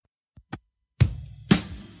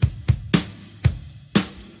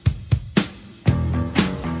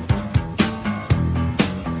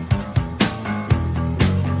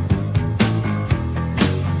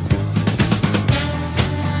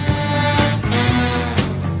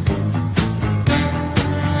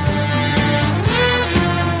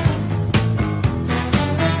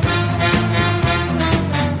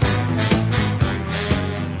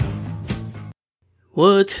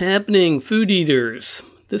What's happening, food eaters?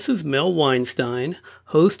 This is Mel Weinstein,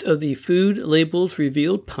 host of the Food Labels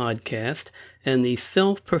Revealed podcast and the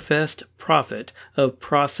self-professed prophet of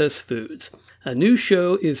processed foods. A new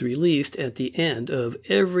show is released at the end of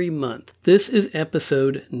every month. This is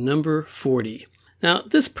episode number 40. Now,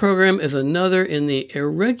 this program is another in the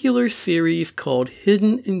irregular series called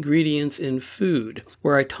Hidden Ingredients in Food,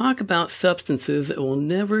 where I talk about substances that will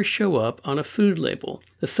never show up on a food label.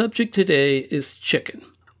 The subject today is chicken.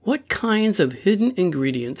 What kinds of hidden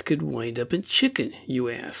ingredients could wind up in chicken, you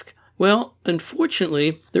ask? Well,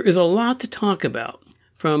 unfortunately, there is a lot to talk about,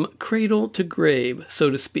 from cradle to grave, so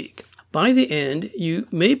to speak. By the end, you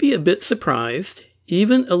may be a bit surprised,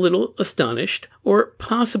 even a little astonished, or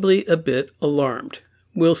possibly a bit alarmed.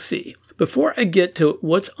 We'll see. Before I get to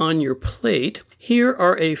what's on your plate, here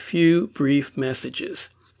are a few brief messages.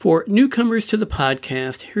 For newcomers to the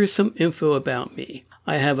podcast, here's some info about me.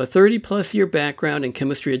 I have a 30-plus year background in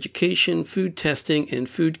chemistry education, food testing, and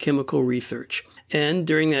food chemical research. And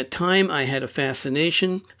during that time, I had a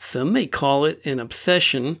fascination, some may call it an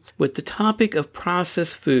obsession, with the topic of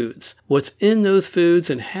processed foods, what's in those foods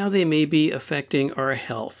and how they may be affecting our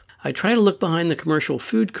health. I try to look behind the commercial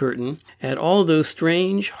food curtain at all those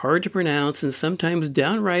strange, hard to pronounce, and sometimes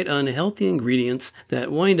downright unhealthy ingredients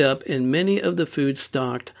that wind up in many of the foods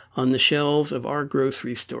stocked on the shelves of our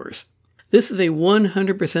grocery stores. This is a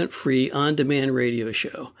 100% free on-demand radio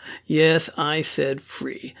show. Yes, I said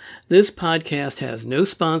free. This podcast has no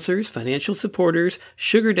sponsors, financial supporters,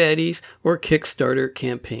 sugar daddies, or Kickstarter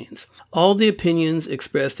campaigns. All the opinions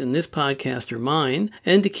expressed in this podcast are mine,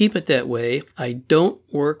 and to keep it that way, I don't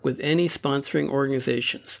work with any sponsoring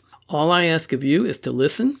organizations. All I ask of you is to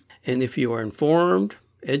listen, and if you are informed,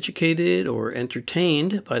 educated, or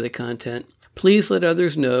entertained by the content, please let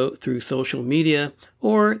others know through social media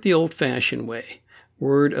or the old-fashioned way,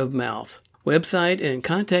 word of mouth. Website and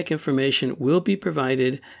contact information will be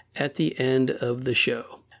provided at the end of the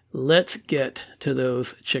show. Let's get to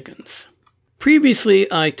those chickens. Previously,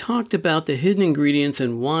 I talked about the hidden ingredients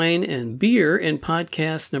in wine and beer in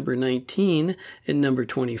podcast number 19 and number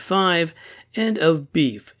 25, and of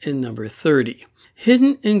beef in number 30.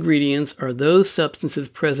 Hidden ingredients are those substances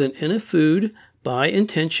present in a food by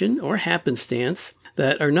intention or happenstance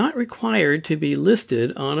that are not required to be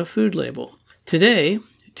listed on a food label. Today,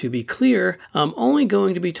 to be clear, I'm only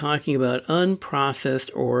going to be talking about unprocessed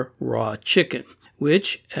or raw chicken,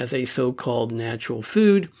 which, as a so-called natural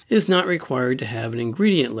food, is not required to have an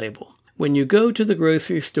ingredient label. When you go to the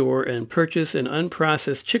grocery store and purchase an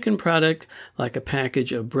unprocessed chicken product, like a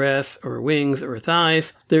package of breasts or wings or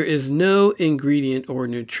thighs, there is no ingredient or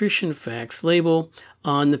nutrition facts label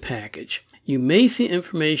on the package. You may see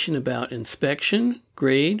information about inspection,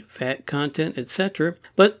 grade, fat content, etc.,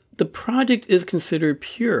 but the product is considered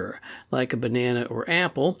pure, like a banana or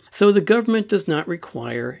apple, so the government does not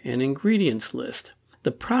require an ingredients list.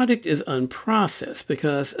 The product is unprocessed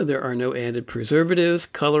because there are no added preservatives,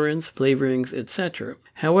 colorants, flavorings, etc.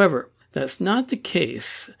 However, that's not the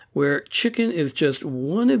case where chicken is just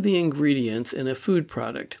one of the ingredients in a food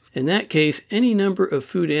product. In that case, any number of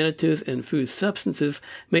food additives and food substances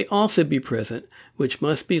may also be present, which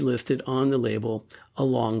must be listed on the label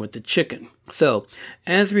along with the chicken. So,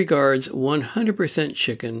 as regards 100%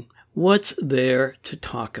 chicken, what's there to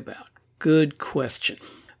talk about? Good question.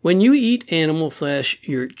 When you eat animal flesh,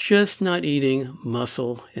 you're just not eating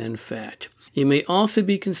muscle and fat. You may also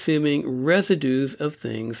be consuming residues of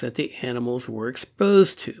things that the animals were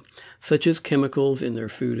exposed to, such as chemicals in their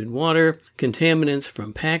food and water, contaminants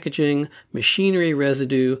from packaging, machinery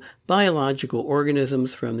residue, biological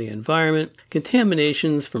organisms from the environment,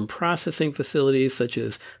 contaminations from processing facilities such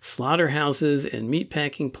as slaughterhouses and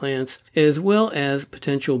meatpacking plants, as well as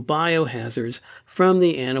potential biohazards from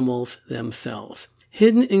the animals themselves.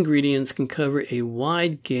 Hidden ingredients can cover a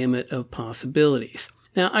wide gamut of possibilities.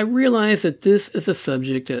 Now, I realize that this is a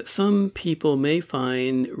subject that some people may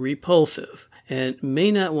find repulsive and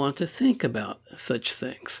may not want to think about such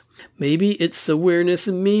things. Maybe it's the awareness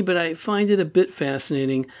in me, but I find it a bit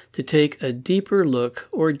fascinating to take a deeper look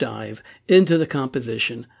or dive into the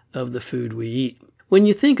composition of the food we eat. When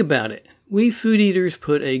you think about it, we food eaters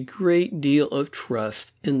put a great deal of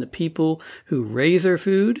trust in the people who raise our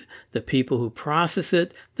food, the people who process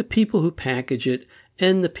it, the people who package it,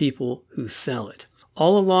 and the people who sell it.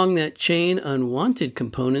 All along that chain, unwanted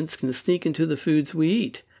components can sneak into the foods we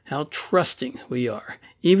eat. How trusting we are.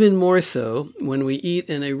 Even more so when we eat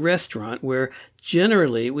in a restaurant where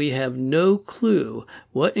generally we have no clue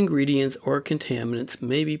what ingredients or contaminants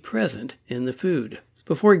may be present in the food.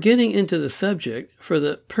 Before getting into the subject, for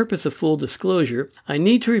the purpose of full disclosure, I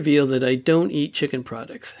need to reveal that I don't eat chicken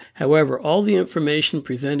products. However, all the information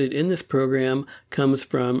presented in this program comes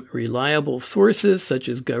from reliable sources such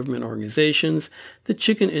as government organizations, the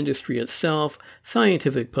chicken industry itself,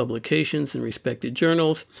 scientific publications in respected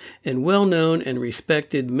journals, and well-known and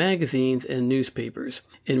respected magazines and newspapers.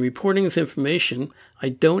 In reporting this information, I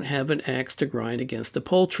don't have an axe to grind against the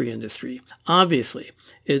poultry industry. Obviously,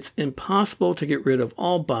 it's impossible to get rid of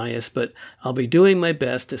all bias, but I'll be doing my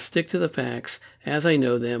best to stick to the facts as I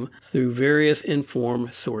know them through various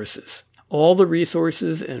informed sources. All the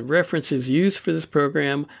resources and references used for this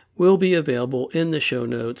program will be available in the show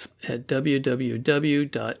notes at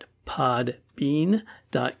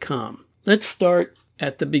www.podbean.com. Let's start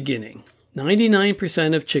at the beginning.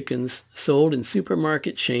 99% of chickens sold in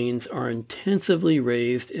supermarket chains are intensively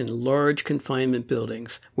raised in large confinement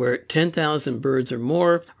buildings, where 10,000 birds or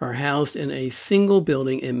more are housed in a single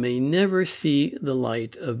building and may never see the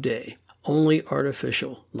light of day, only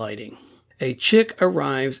artificial lighting. A chick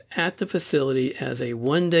arrives at the facility as a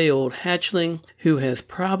one-day-old hatchling who has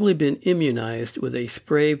probably been immunized with a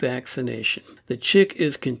spray vaccination. The chick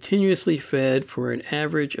is continuously fed for an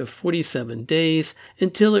average of 47 days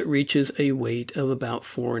until it reaches a weight of about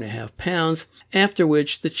 4.5 pounds, after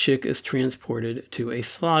which the chick is transported to a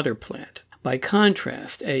slaughter plant. By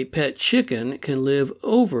contrast, a pet chicken can live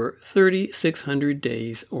over 3,600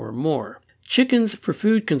 days or more. Chickens for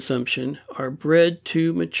food consumption are bred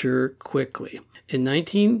to mature quickly. In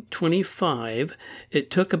 1925,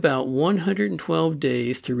 it took about 112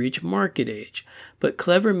 days to reach market age, but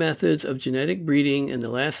clever methods of genetic breeding in the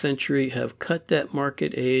last century have cut that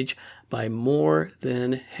market age by more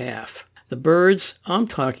than half. The birds I'm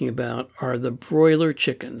talking about are the broiler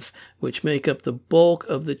chickens, which make up the bulk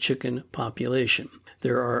of the chicken population.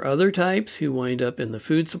 There are other types who wind up in the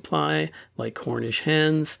food supply, like Cornish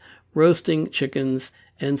hens, roasting chickens,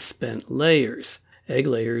 and spent layers, egg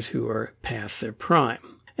layers who are past their prime.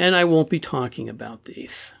 And I won't be talking about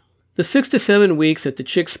these. The 6 to 7 weeks that the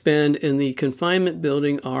chicks spend in the confinement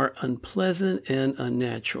building are unpleasant and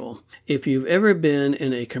unnatural. If you've ever been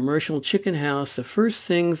in a commercial chicken house, the first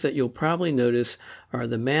things that you'll probably notice are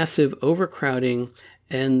the massive overcrowding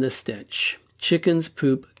and the stench. Chickens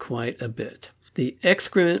poop quite a bit. The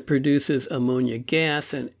excrement produces ammonia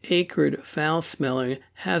gas, an acrid, foul-smelling,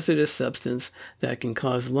 hazardous substance that can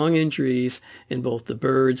cause lung injuries in both the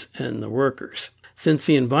birds and the workers. Since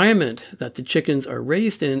the environment that the chickens are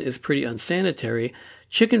raised in is pretty unsanitary,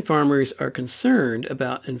 chicken farmers are concerned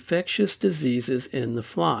about infectious diseases in the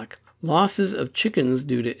flock. Losses of chickens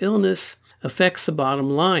due to illness affects the bottom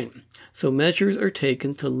line, so measures are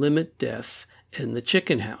taken to limit deaths in the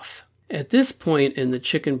chicken house. At this point in the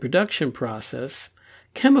chicken production process,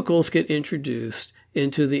 chemicals get introduced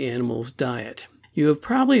into the animal's diet. You have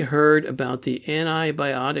probably heard about the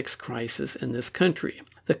antibiotics crisis in this country.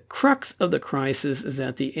 The crux of the crisis is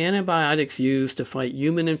that the antibiotics used to fight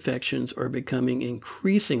human infections are becoming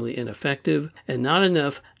increasingly ineffective, and not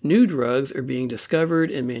enough new drugs are being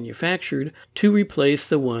discovered and manufactured to replace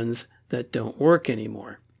the ones that don't work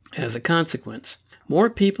anymore. As a consequence, more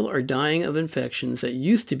people are dying of infections that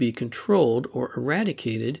used to be controlled or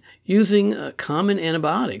eradicated using common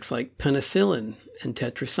antibiotics like penicillin and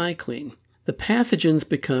tetracycline. The pathogens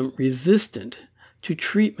become resistant to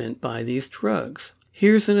treatment by these drugs.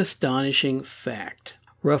 Here's an astonishing fact.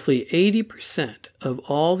 Roughly 80% of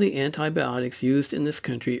all the antibiotics used in this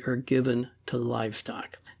country are given to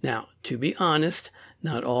livestock. Now, to be honest,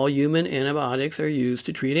 not all human antibiotics are used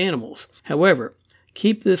to treat animals. However,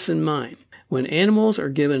 keep this in mind. When animals are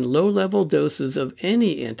given low-level doses of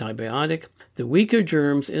any antibiotic, the weaker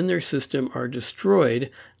germs in their system are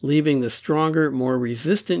destroyed, leaving the stronger, more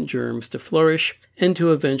resistant germs to flourish and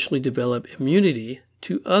to eventually develop immunity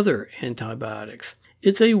to other antibiotics.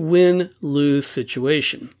 It's a win-lose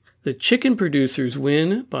situation. The chicken producers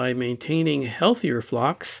win by maintaining healthier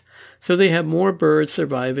flocks, so they have more birds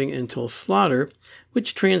surviving until slaughter,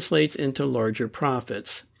 which translates into larger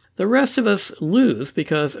profits. The rest of us lose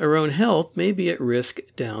because our own health may be at risk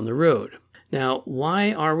down the road. Now,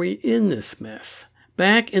 why are we in this mess?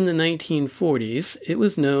 Back in the 1940s, it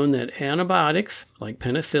was known that antibiotics like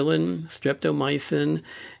penicillin, streptomycin,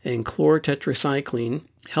 and chlortetracycline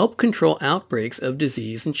help control outbreaks of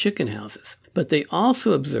disease in chicken houses. But they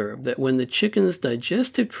also observed that when the chickens'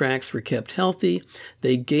 digestive tracts were kept healthy,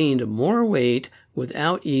 they gained more weight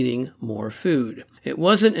without eating more food. It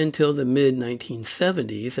wasn't until the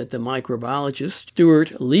mid-1970s that the microbiologist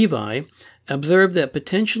Stuart Levy observed that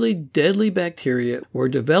potentially deadly bacteria were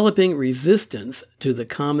developing resistance to the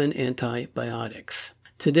common antibiotics.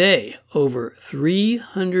 Today, over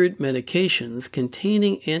 300 medications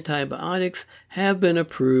containing antibiotics have been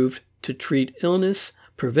approved to treat illness,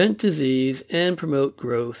 prevent disease, and promote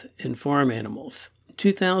growth in farm animals. In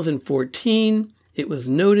 2014, it was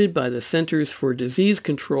noted by the Centers for Disease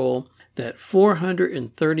Control that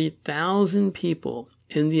 430,000 people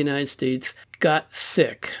in the United States got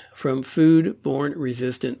sick from food-borne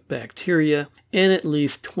resistant bacteria, and at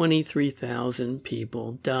least 23,000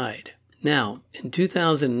 people died. Now, in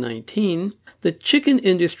 2019, the chicken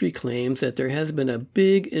industry claims that there has been a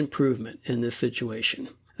big improvement in this situation.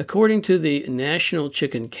 According to the National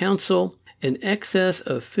Chicken Council, in excess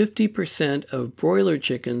of 50% of broiler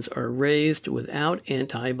chickens are raised without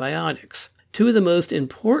antibiotics. Two of the most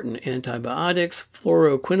important antibiotics,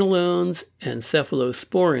 fluoroquinolones and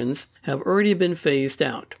cephalosporins, have already been phased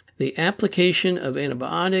out. The application of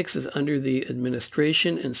antibiotics is under the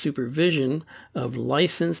administration and supervision of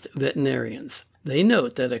licensed veterinarians. They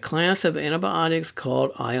note that a class of antibiotics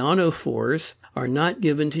called ionophores are not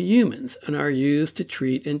given to humans and are used to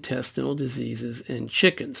treat intestinal diseases in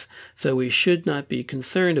chickens, so we should not be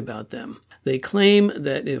concerned about them. They claim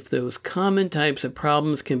that if those common types of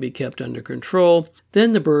problems can be kept under control,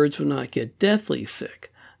 then the birds will not get deathly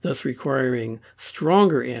sick, thus requiring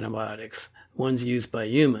stronger antibiotics, ones used by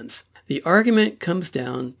humans. The argument comes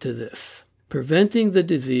down to this: preventing the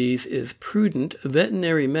disease is prudent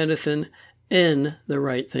veterinary medicine and the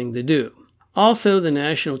right thing to do. Also, the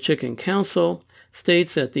National Chicken Council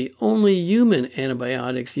states that the only human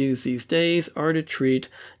antibiotics used these days are to treat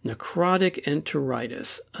necrotic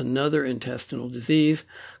enteritis, another intestinal disease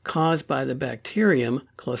caused by the bacterium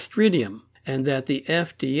Clostridium, and that the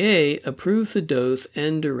FDA approves the dose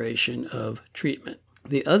and duration of treatment.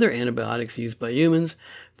 The other antibiotics used by humans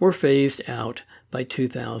were phased out by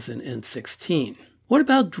 2016. What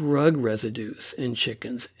about drug residues in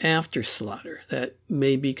chickens after slaughter that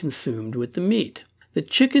may be consumed with the meat? The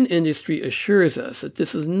chicken industry assures us that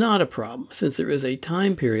this is not a problem, since there is a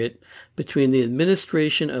time period between the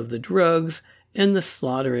administration of the drugs and the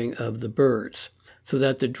slaughtering of the birds, so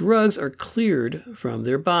that the drugs are cleared from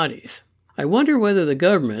their bodies. I wonder whether the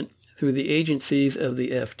government, through the agencies of the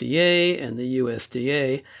FDA and the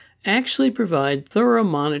USDA, actually provide thorough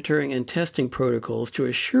monitoring and testing protocols to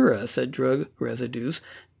assure us that drug residues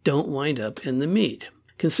don't wind up in the meat.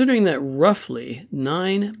 Considering that roughly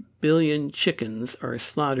 9 billion chickens are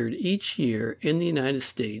slaughtered each year in the United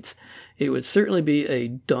States, it would certainly be a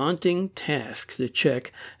daunting task to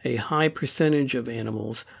check a high percentage of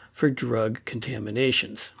animals for drug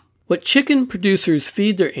contaminations. What chicken producers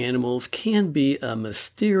feed their animals can be a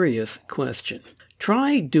mysterious question.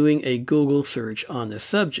 Try doing a Google search on the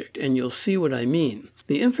subject and you'll see what I mean.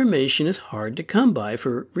 The information is hard to come by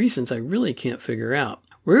for reasons I really can't figure out.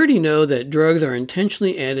 We already know that drugs are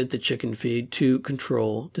intentionally added to chicken feed to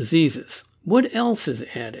control diseases. What else is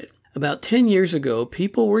added? About 10 years ago,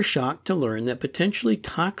 people were shocked to learn that potentially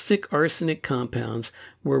toxic arsenic compounds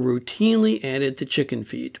were routinely added to chicken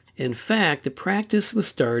feed. In fact, the practice was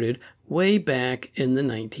started way back in the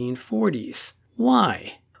 1940s.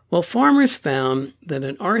 Why? Well, farmers found that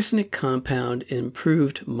an arsenic compound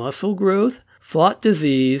improved muscle growth, fought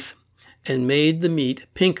disease, and made the meat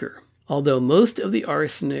pinker. Although most of the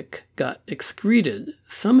arsenic got excreted,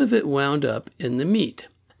 some of it wound up in the meat.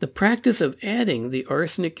 The practice of adding the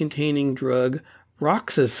arsenic-containing drug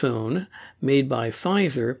Roxazone, made by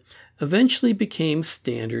Pfizer, eventually became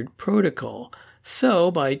standard protocol. So,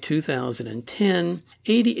 by 2010,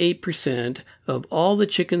 88% of all the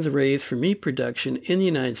chickens raised for meat production in the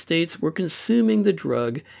United States were consuming the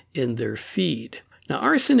drug in their feed. Now,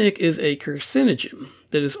 arsenic is a carcinogen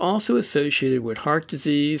that is also associated with heart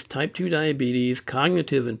disease, type 2 diabetes,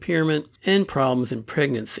 cognitive impairment, and problems in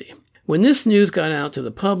pregnancy. When this news got out to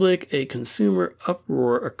the public, a consumer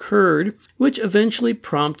uproar occurred, which eventually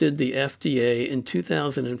prompted the FDA in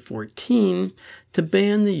 2014 to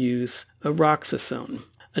ban the use of Roxazone.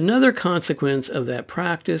 Another consequence of that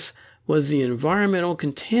practice was the environmental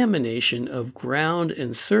contamination of ground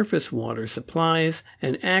and surface water supplies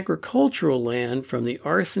and agricultural land from the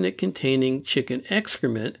arsenic-containing chicken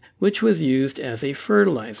excrement, which was used as a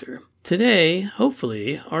fertilizer. Today,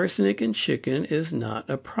 hopefully, arsenic in chicken is not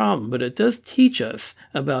a problem, but it does teach us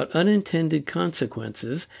about unintended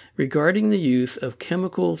consequences regarding the use of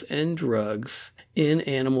chemicals and drugs in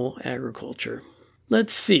animal agriculture.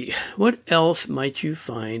 Let's see, what else might you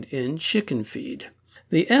find in chicken feed?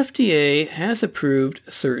 The FDA has approved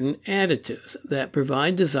certain additives that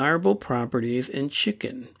provide desirable properties in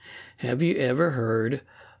chicken. Have you ever heard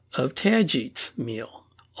of Tajit's meal,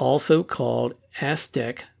 also called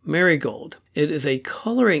Aztec Marigold? It is a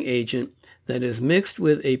coloring agent that is mixed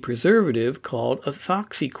with a preservative called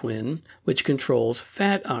ethoxyquin, which controls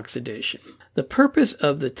fat oxidation. The purpose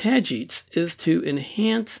of the Tagetes is to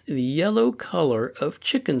enhance the yellow color of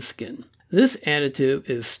chicken skin. This additive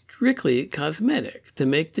is strictly cosmetic to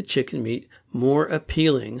make the chicken meat more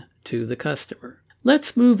appealing to the customer.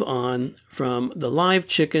 Let's move on from the live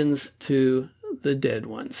chickens to the dead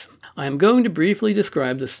ones. I am going to briefly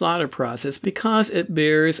describe the slaughter process because it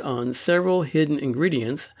bears on several hidden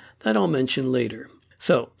ingredients that I'll mention later.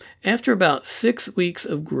 So, after about 6 weeks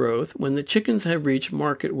of growth, when the chickens have reached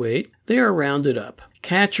market weight, they are rounded up.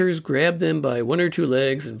 Catchers grab them by 1 or 2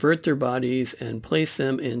 legs, invert their bodies, and place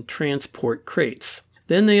them in transport crates.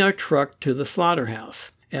 Then they are trucked to the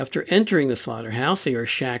slaughterhouse. After entering the slaughterhouse, they are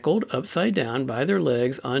shackled upside down by their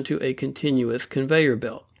legs onto a continuous conveyor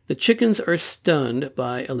belt. The chickens are stunned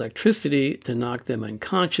by electricity to knock them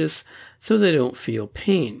unconscious so they don't feel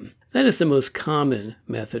pain. That is the most common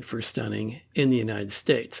method for stunning in the United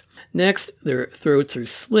States. Next, their throats are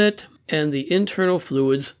slit and the internal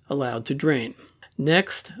fluids allowed to drain.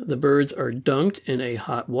 Next, the birds are dunked in a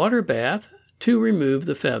hot water bath to remove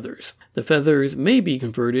the feathers. The feathers may be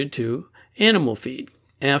converted to animal feed.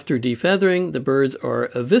 After defeathering, the birds are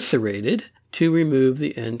eviscerated to remove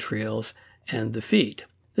the entrails and the feet.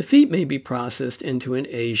 The feet may be processed into an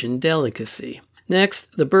Asian delicacy. Next,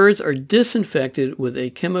 the birds are disinfected with a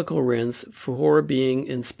chemical rinse before being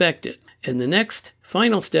inspected. In the next,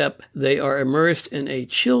 final step, they are immersed in a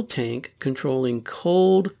chill tank controlling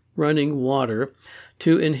cold running water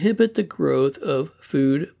to inhibit the growth of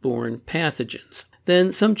food-borne pathogens.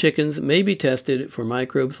 Then some chickens may be tested for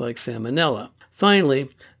microbes like Salmonella. Finally,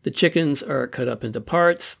 the chickens are cut up into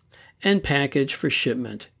parts and packaged for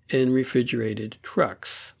shipment in refrigerated trucks.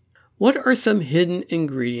 What are some hidden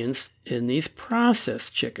ingredients in these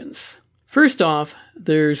processed chickens? First off,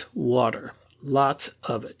 there's water, lots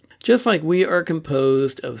of it. Just like we are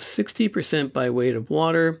composed of 60% by weight of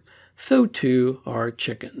water, so too are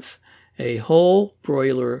chickens. A whole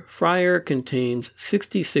broiler fryer contains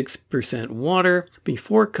 66% water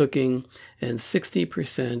before cooking and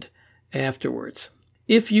 60% afterwards.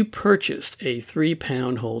 If you purchased a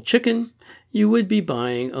 3-pound whole chicken, you would be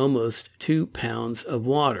buying almost 2 pounds of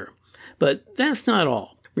water. But that's not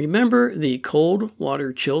all. Remember the cold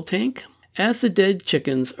water chill tank? As the dead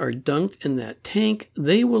chickens are dunked in that tank,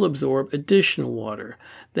 they will absorb additional water.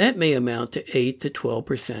 That may amount to 8 to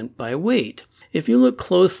 12% by weight. If you look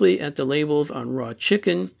closely at the labels on raw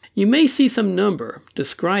chicken, you may see some number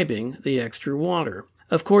describing the extra water.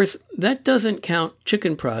 Of course, that doesn't count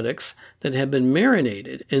chicken products that have been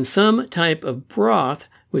marinated in some type of broth,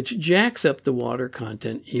 which jacks up the water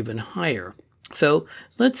content even higher. So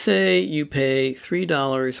let's say you pay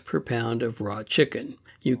 $3 per pound of raw chicken.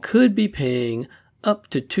 You could be paying up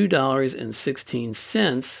to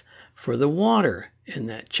 $2.16 for the water in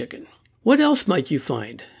that chicken. What else might you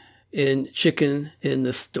find in chicken in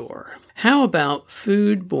the store? How about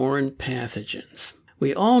food-borne pathogens?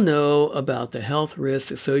 We all know about the health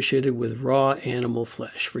risks associated with raw animal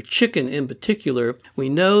flesh. For chicken in particular, we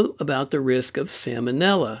know about the risk of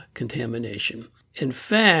Salmonella contamination. In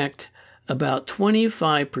fact, about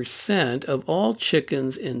 25% of all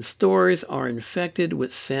chickens in stores are infected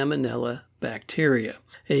with Salmonella bacteria.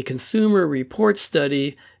 A Consumer Reports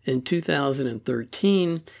study in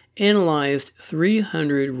 2013 analyzed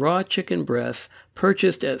 300 raw chicken breasts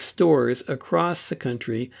purchased at stores across the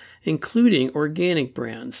country, including organic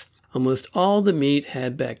brands. Almost all the meat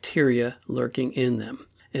had bacteria lurking in them.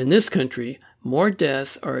 In this country, more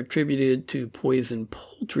deaths are attributed to poisoned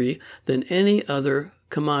poultry than any other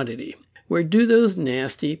commodity. Where do those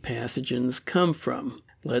nasty pathogens come from?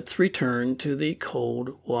 Let's return to the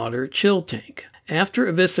cold water chill tank. After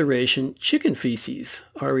evisceration, chicken feces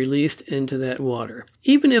are released into that water.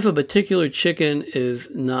 Even if a particular chicken is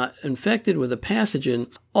not infected with a pathogen,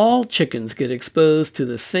 all chickens get exposed to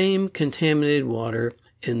the same contaminated water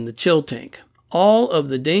in the chill tank. All of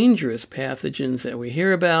the dangerous pathogens that we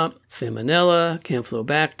hear about, Salmonella,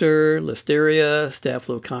 Campylobacter, Listeria,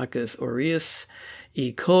 Staphylococcus aureus,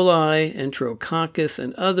 E. coli, Enterococcus,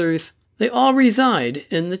 and others, they all reside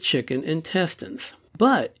in the chicken intestines.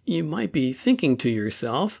 But you might be thinking to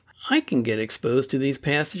yourself, I can get exposed to these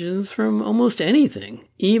pathogens from almost anything,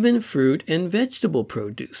 even fruit and vegetable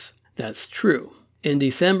produce. That's true. In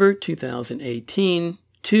December 2018,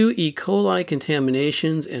 2 E. coli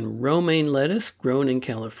contaminations in romaine lettuce grown in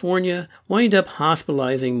California wind up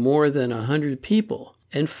hospitalizing more than 100 people,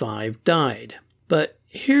 and 5 died. But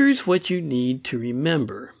here's what you need to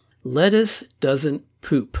remember. Lettuce doesn't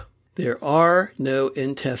poop. There are no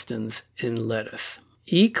intestines in lettuce.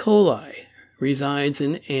 E. coli resides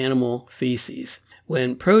in animal feces.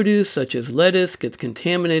 When produce such as lettuce gets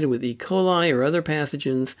contaminated with E. coli or other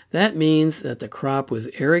pathogens, that means that the crop was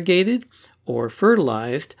irrigated or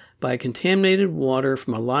fertilized by contaminated water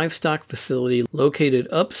from a livestock facility located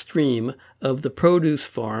upstream of the produce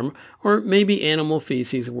farm, or maybe animal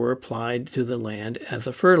feces were applied to the land as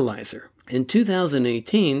a fertilizer. In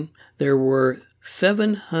 2018, there were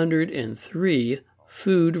 703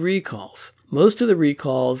 food recalls. Most of the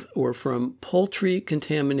recalls were from poultry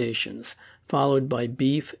contaminations, followed by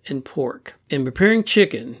beef and pork. In preparing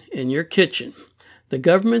chicken in your kitchen, the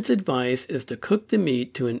government's advice is to cook the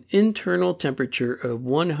meat to an internal temperature of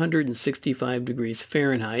 165 degrees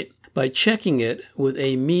Fahrenheit by checking it with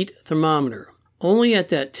a meat thermometer. Only at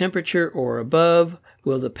that temperature or above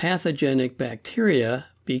will the pathogenic bacteria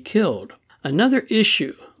be killed. Another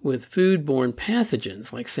issue with foodborne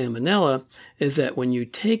pathogens like Salmonella is that when you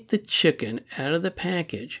take the chicken out of the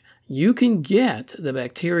package, you can get the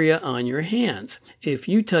bacteria on your hands. If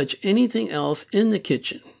you touch anything else in the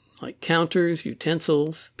kitchen, like counters,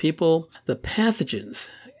 utensils, people, the pathogens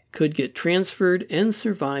could get transferred and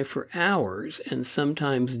survive for hours and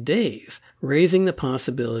sometimes days, raising the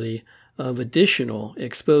possibility of additional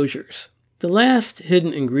exposures. The last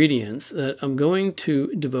hidden ingredients that I'm going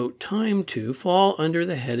to devote time to fall under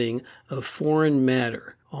the heading of foreign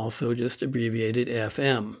matter, also just abbreviated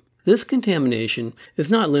FM. This contamination is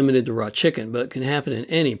not limited to raw chicken, but can happen in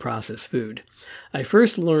any processed food. I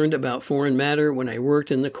first learned about foreign matter when I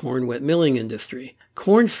worked in the corn wet milling industry.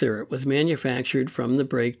 Corn syrup was manufactured from the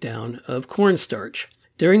breakdown of cornstarch.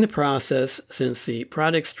 During the process, since the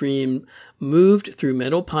product stream moved through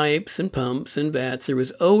metal pipes and pumps and vats, there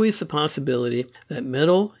was always the possibility that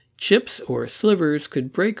metal chips or slivers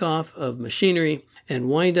could break off of machinery and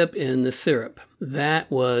wind up in the syrup.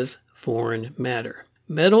 That was foreign matter.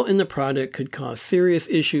 Metal in the product could cause serious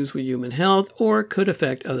issues with human health or could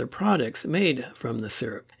affect other products made from the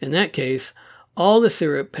syrup. In that case, all the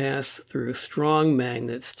syrup passed through strong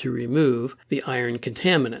magnets to remove the iron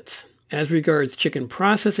contaminants. As regards chicken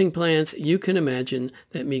processing plants, you can imagine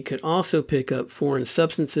that meat could also pick up foreign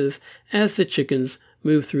substances as the chickens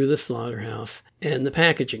move through the slaughterhouse and the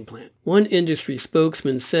packaging plant. One industry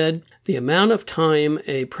spokesman said, "The amount of time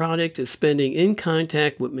a product is spending in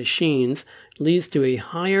contact with machines leads to a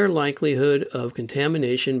higher likelihood of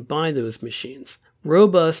contamination by those machines.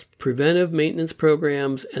 Robust preventive maintenance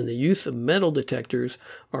programs and the use of metal detectors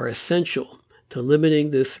are essential to limiting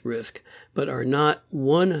this risk, but are not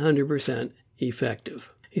 100% effective."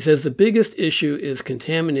 He says the biggest issue is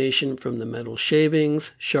contamination from the metal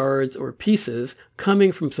shavings, shards, or pieces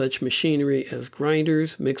coming from such machinery as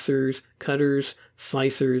grinders, mixers, cutters,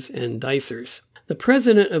 slicers, and dicers. The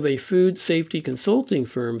president of a food safety consulting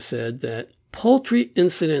firm said that poultry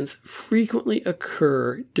incidents frequently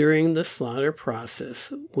occur during the slaughter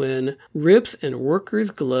process when rips and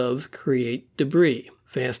workers' gloves create debris.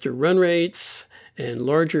 Faster run rates and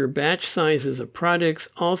larger batch sizes of products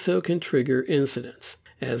also can trigger incidents.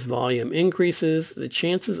 As volume increases, the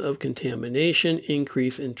chances of contamination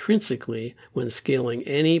increase intrinsically when scaling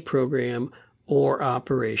any program or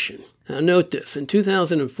operation. Now note this, in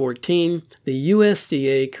 2014, the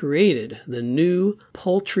USDA created the new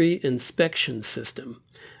Poultry Inspection System,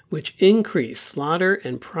 which increased slaughter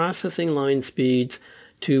and processing line speeds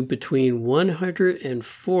to between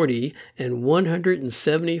 140 and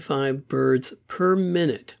 175 birds per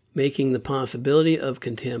minute, making the possibility of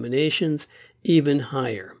contaminations even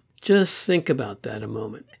higher. Just think about that a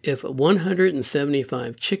moment. If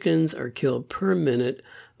 175 chickens are killed per minute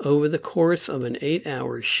over the course of an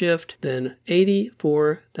 8-hour shift, then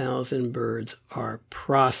 84,000 birds are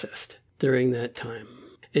processed during that time.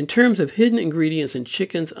 In terms of hidden ingredients in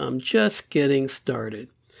chickens, I'm just getting started.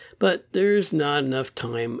 But there's not enough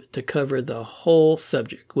time to cover the whole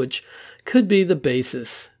subject, which could be the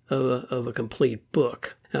basis of a complete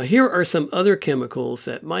book. Now, here are some other chemicals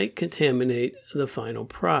that might contaminate the final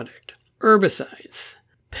product. Herbicides,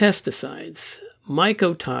 pesticides,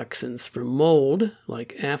 mycotoxins from mold,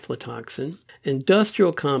 like aflatoxin,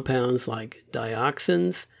 industrial compounds like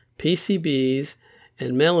dioxins, PCBs,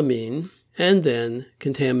 and melamine, and then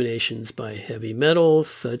contaminations by heavy metals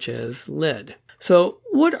such as lead. So,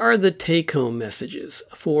 what are the take-home messages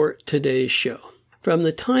for today's show? From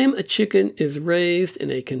the time a chicken is raised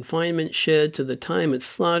in a confinement shed to the time it's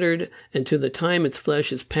slaughtered and to the time its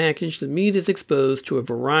flesh is packaged, the meat is exposed to a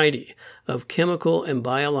variety of chemical and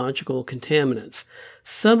biological contaminants,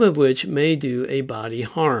 some of which may do a body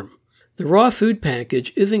harm. The raw food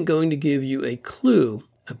package isn't going to give you a clue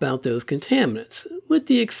about those contaminants, with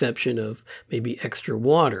the exception of maybe extra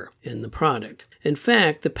water in the product. In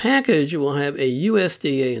fact, the package will have a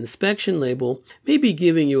USDA inspection label, maybe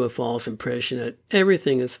giving you a false impression that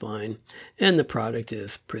everything is fine and the product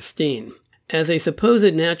is pristine. As a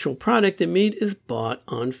supposed natural product, the meat is bought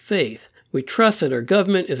on faith. We trust that our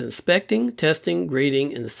government is inspecting, testing,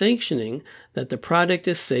 grading, and sanctioning that the product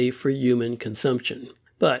is safe for human consumption.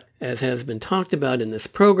 But, as has been talked about in this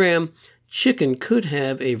program, chicken could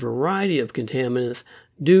have a variety of contaminants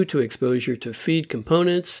due to exposure to feed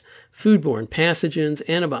components, foodborne pathogens,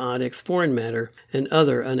 antibiotics, foreign matter, and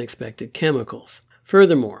other unexpected chemicals.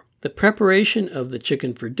 Furthermore, the preparation of the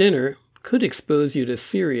chicken for dinner could expose you to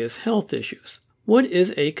serious health issues. What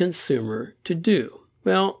is a consumer to do?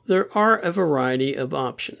 Well, there are a variety of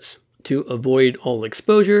options. To avoid all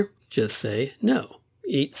exposure, just say no.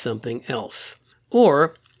 Eat something else.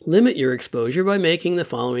 Or limit your exposure by making the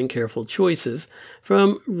following careful choices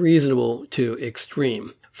from reasonable to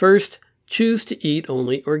extreme. First, choose to eat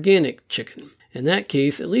only organic chicken. In that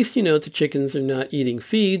case, at least you know the chickens are not eating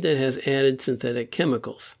feed that has added synthetic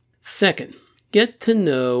chemicals. Second, get to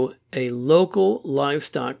know a local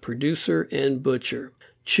livestock producer and butcher.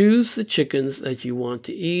 Choose the chickens that you want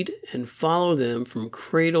to eat and follow them from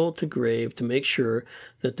cradle to grave to make sure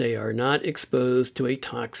that they are not exposed to a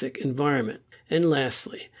toxic environment. And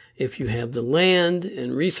lastly, if you have the land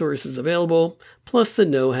and resources available, plus the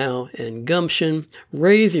know-how and gumption,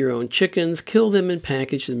 raise your own chickens, kill them, and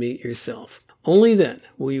package the meat yourself. Only then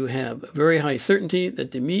will you have a very high certainty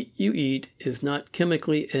that the meat you eat is not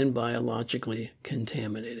chemically and biologically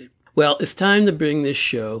contaminated. Well, it's time to bring this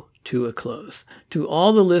show to a close. To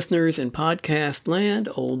all the listeners in podcast land,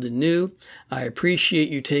 old and new, I appreciate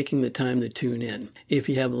you taking the time to tune in. If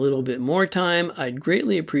you have a little bit more time, I'd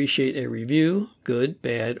greatly appreciate a review, good,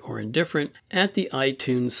 bad, or indifferent, at the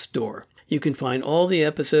iTunes store. You can find all the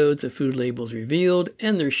episodes of Food Labels Revealed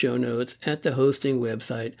and their show notes at the hosting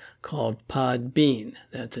website called Podbean.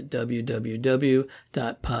 That's at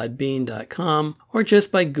www.podbean.com, or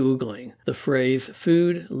just by Googling the phrase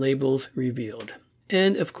Food Labels Revealed.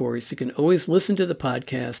 And of course, you can always listen to the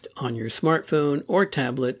podcast on your smartphone or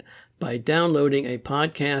tablet by downloading a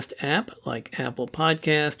podcast app like Apple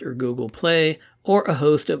Podcast or Google Play, or a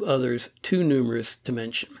host of others too numerous to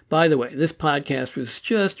mention. By the way, this podcast was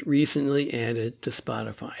just recently added to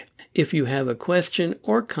Spotify. If you have a question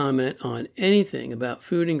or comment on anything about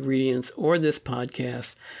food ingredients or this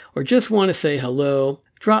podcast, or just want to say hello,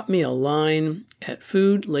 drop me a line at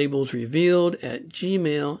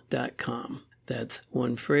foodlabelsrevealed@gmail.com. That's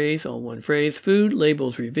one phrase, all one phrase,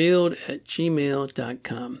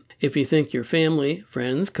 foodlabelsrevealed@gmail.com. If you think your family,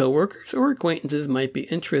 friends, coworkers, or acquaintances might be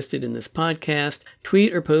interested in this podcast,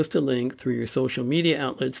 tweet or post a link through your social media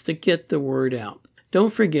outlets to get the word out.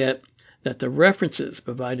 Don't forget that the references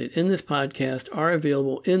provided in this podcast are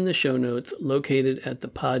available in the show notes located at the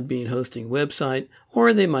Podbean hosting website,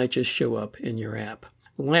 or they might just show up in your app.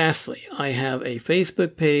 Lastly, I have a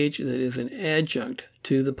Facebook page that is an adjunct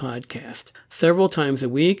to the podcast. Several times a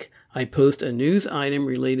week, I post a news item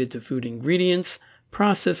related to food ingredients,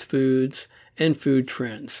 processed foods, and food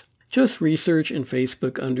trends. Just research in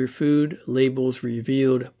Facebook under Food Labels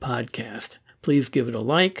Revealed Podcast. Please give it a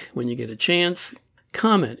like when you get a chance,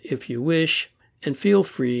 comment if you wish, and feel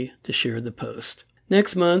free to share the post.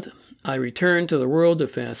 Next month, I return to the world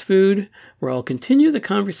of fast food, where I'll continue the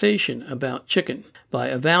conversation about chicken by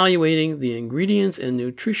evaluating the ingredients and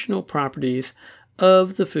nutritional properties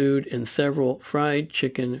of the food in several fried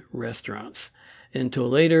chicken restaurants. Until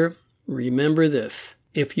later, remember this: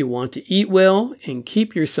 if you want to eat well and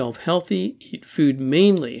keep yourself healthy, eat food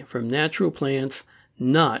mainly from natural plants,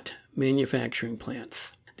 not manufacturing plants.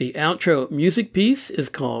 The outro music piece is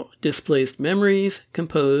called Displaced Memories,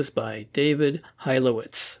 composed by David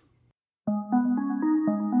Heilowitz.